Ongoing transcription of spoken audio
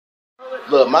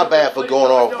Look, my bad for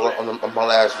going off on my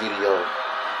last video,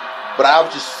 but I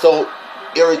was just so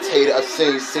irritated of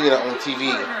seeing Cena on TV.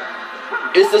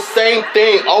 It's the same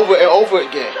thing over and over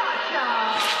again.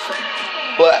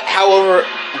 But however,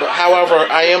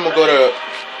 I am gonna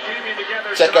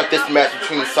check out this match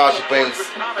between Sasha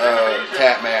Banks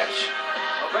tag match.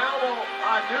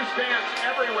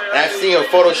 And I've seen a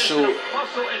photo shoot.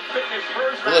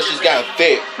 Look, she's gotten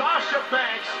fit. Sasha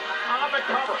Banks on the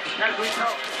cover. As we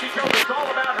know, she tells us all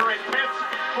about her intense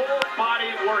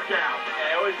full-body workout.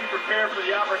 And always be prepared for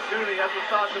the opportunity. That's what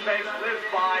Sasha Banks lives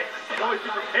by. And always be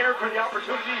prepared for the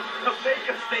opportunity to make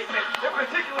a statement. In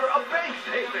particular, a bank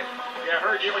statement. Yeah, I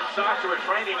heard you and Sasha were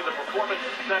training with the Performance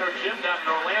Center gym down in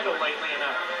Orlando lately, and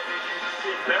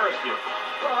she embarrassed you.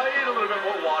 Well, I ate a little bit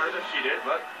more water than she did,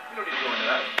 but you don't need to go into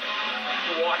that.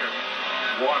 Water.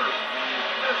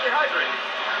 Stay hydrated.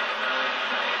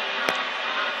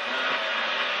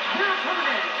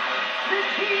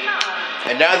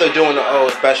 And now they're doing the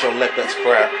old Special Olympics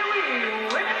crap.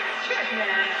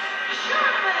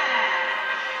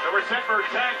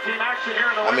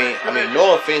 I mean,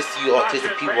 no offense to you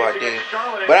autistic people out there,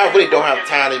 but I really don't have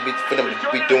time for them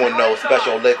to be doing no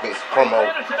Special Olympics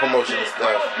promotion and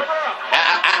stuff.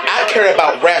 I care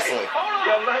about wrestling,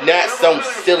 not some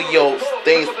silly old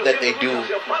things that they do.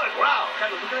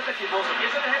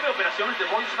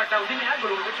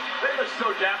 They look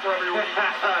so dapper every week.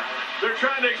 They're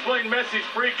trying to explain Messi's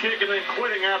free kick and then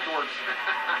quitting afterwards.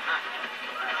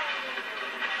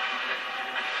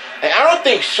 And I don't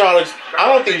think Charlotte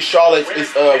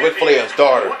is Ric Flair's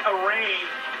daughter. What a reign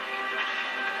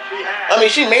she has. I mean,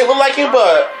 she may look like him,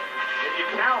 but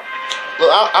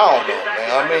look, I don't know,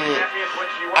 man. I mean,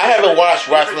 I haven't watched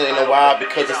wrestling in a while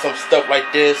because of some stuff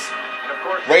like this.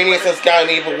 Ratings has gotten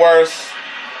even worse.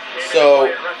 So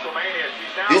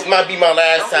this might be my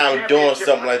last time doing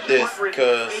something like this,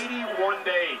 because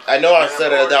I know I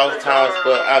said it 1,000 times,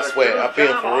 but I swear I'm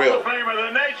being for real.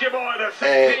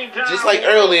 And just like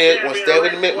earlier when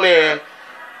Stephanie McMahon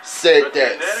said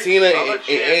that Cena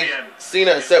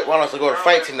and Seth Rollins are going to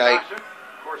fight tonight,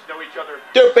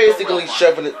 they're basically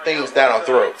shoving things down our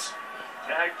throats.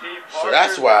 So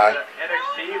that's why I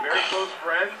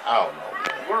don't know.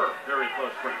 We're very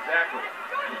close friends, exactly.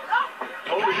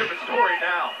 Totally different story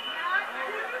now.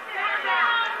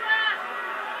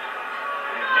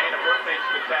 And Dana Brooke makes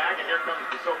the tag, and here comes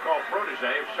the so-called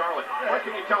protege of Charlotte. What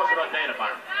can you tell us about Dana,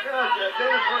 Byron?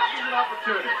 Dana Brooke, she's an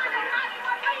opportunist. I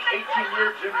mean,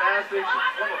 18-year gymnastics,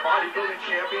 former bodybuilding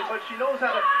champion, but she knows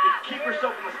how to keep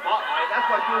herself in the spotlight. That's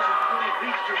why she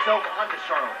really leached herself onto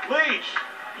Charlotte. Leach!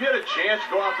 You had a chance to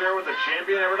go out there with a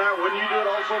champion every night. Wouldn't you do it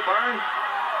also, Byron?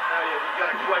 We've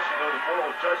got to question those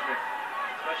moral judgment,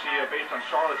 especially based on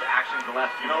Charlotte's actions the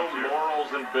last few months. No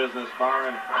morals in business,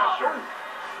 Byron. Sure.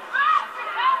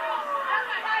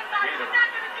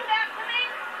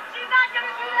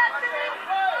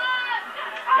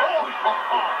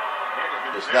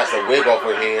 Just that's a wig off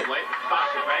her head.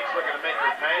 Sasha Banks looking to make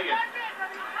her pay, and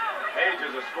Paige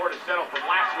has a score to settle from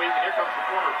last week, and here comes the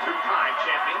former two-time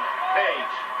champion,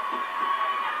 Paige.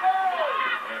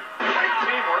 Great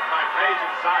teamwork by Paige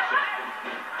and Sasha.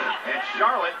 And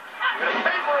Charlotte going to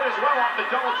pay for it as well off the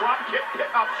double drop kick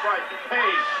pickup strike.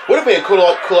 Paige. Would have been a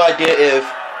cool idea if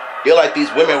they're like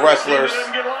these women wrestlers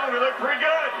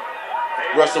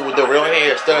wrestle with their real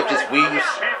hair instead of just weaves.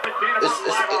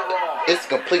 It's a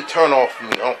complete turn off for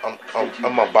me.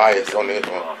 I'm a bias on this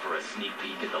one.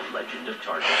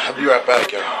 I'll be right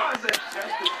back, y'all.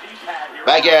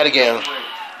 Back at it again.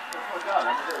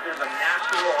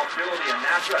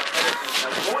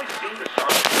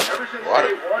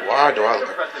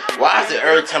 Why is it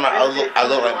every time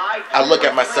I look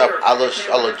at myself, I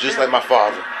look just like my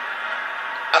father?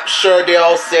 I'm sure they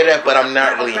all say that, but I'm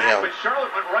not really him.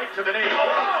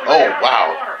 Oh,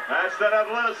 wow. That's that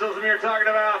athleticism you're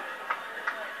talking about.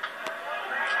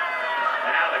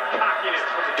 And now the cockiness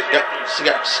from the champion. She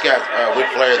got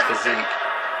Ric Flair's physique.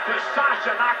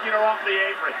 Sasha knocking her off the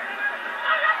apron.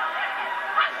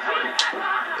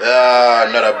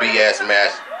 Another BS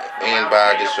match. End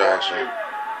by distraction.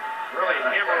 Really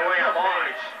hammer away on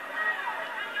Paige.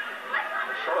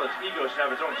 Charlotte's ego should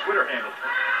have its own Twitter handle.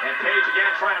 And Paige again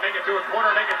trying to make it to a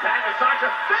corner, make a tag with Sasha.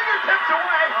 Fingertips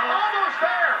away, almost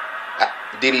there.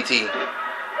 DDT.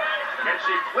 Can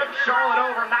she flip Charlotte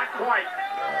over? Not quite.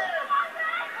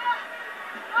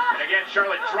 And again,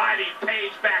 Charlotte driving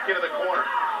Paige back into the corner.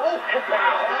 Oh, and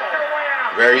Paige worked her way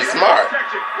out. Very smart. Right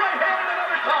hand and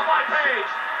another top by Paige.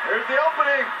 There's the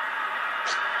opening.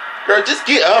 Girl, just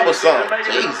get up or something.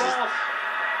 Jesus.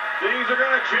 Things are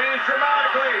going to change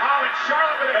dramatically. Oh, and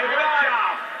Charlotte with a good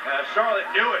job. Charlotte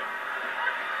knew it.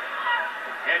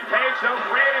 And Paige So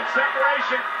creating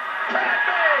separation.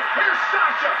 Here's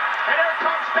Sasha. And here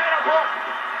comes Dana Brooke.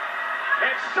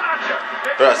 And Sasha.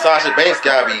 Bro, Sasha Banks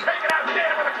gotta be.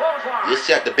 This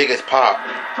she got the biggest pop.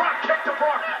 Drop kick to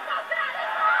Brooke.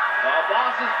 The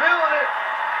boss is feeling it.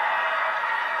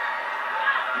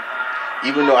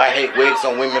 Even though I hate wigs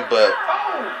on women, but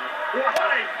Oh, what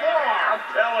a forearm. I'm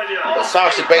telling you. but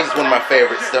Sasha Banks is one of my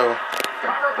favorites, though.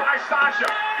 Covered by Sasha.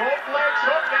 Both legs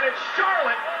hooked, and it's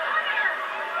Charlotte.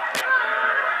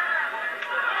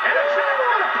 And it's able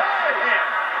to pay him.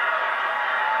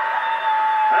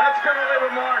 That's going to leave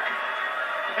a mark.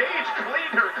 Paige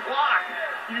cleaned her clock.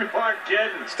 You aren't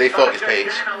kidding. Stay focused,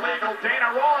 Paige. Dana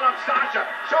rolling up Sasha.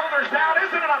 Shoulders down.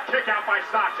 Isn't enough kick out by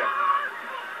Sasha.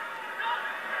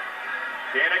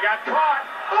 Dana got caught.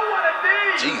 Oh, what a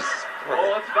knee. Jeez.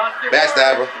 Oh, it's about to get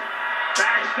Backstabber.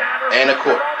 Backstabber. And a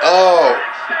court. Oh,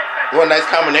 what a nice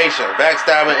combination.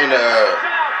 Backstabber and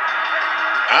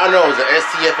I don't know, it was an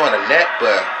STF on the neck,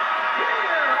 but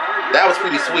that was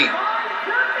pretty sweet.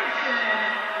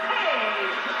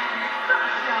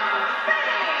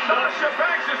 Sasha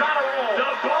Banks is on a roll.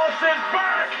 The boss is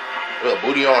back. Well,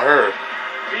 booty on her.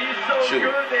 Shoot.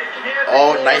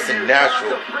 All nice and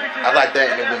natural. I like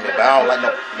that in women, but I don't like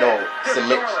no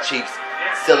cement cheeks,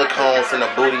 silicones in the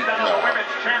booty. No.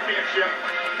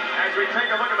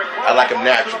 I like them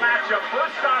natural.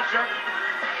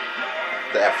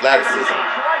 The athleticism.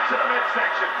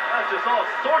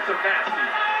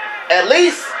 At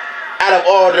least out of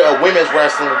all the women's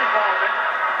wrestling,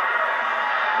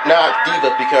 not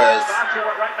Diva, because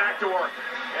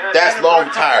that's long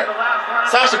retired.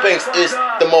 Sasha Banks is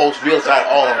the most real side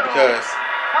of all of them because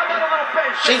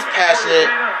she's passionate,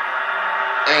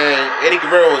 and Eddie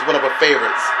Guerrero is one of her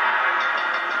favorites.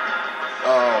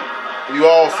 You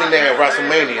all seen that at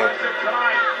WrestleMania,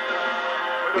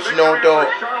 but you know though,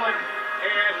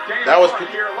 that was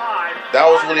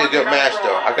really a good match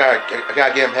though. I gotta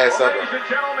give him heads up. Ladies and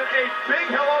gentlemen, a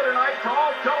big hello tonight to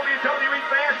all WWE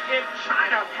fans in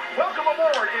China. Welcome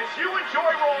aboard. It's You Enjoy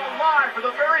Raw live for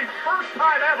the very first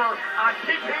time ever on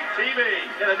PPTV.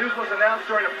 Yeah, the news was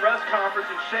announced during a press conference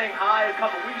in Shanghai a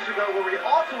couple weeks ago, where we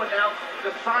also announced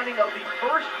the signing of the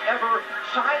first ever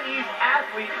Chinese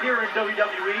athlete here in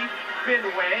WWE, Bin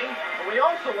Wang. And we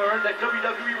also learned that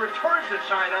WWE returns to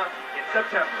China in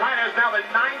September. China is now the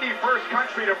 91st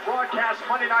country to broadcast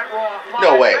Monday Night Raw live.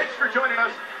 No way. Thanks for joining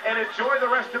us, and enjoy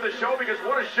the rest of the show, because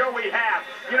what a show we have.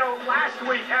 You know, last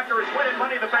week, after his win in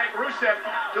Money in the Bank, Rusev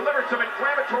delivered some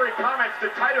inflammatory comments to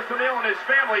Titus O'Neil and his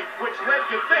family, which led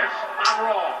to this on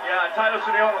Raw. Yeah, Titus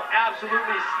O'Neil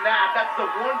absolutely snapped. That's the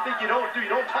one thing you don't do.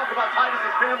 You don't talk about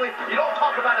Titus's family. You don't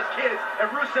talk about his kids. And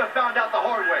Rusev found out the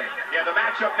hard way. Yeah, the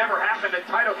matchup never happened, and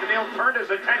Titus O'Neil turned his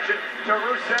attention to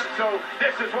Rusev, so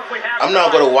this is what we have. I'm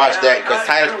not going to watch that because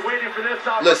Titus. Waiting for this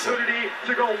Listen. opportunity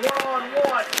to go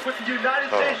one-on-one with the United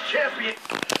States champion.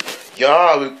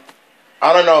 Y'all,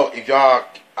 I don't know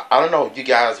if you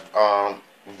guys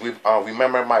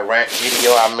remember my rant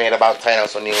video I made about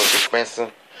Titus O'Neil's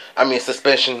suspension.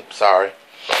 Sorry.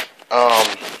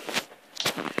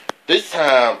 This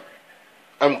time,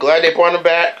 I'm glad they brought him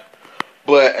back,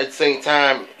 but at the same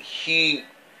time, he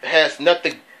has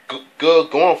nothing good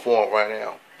going for him right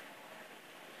now.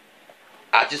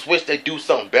 I just wish they'd do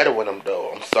something better with him,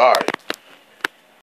 though. I'm sorry.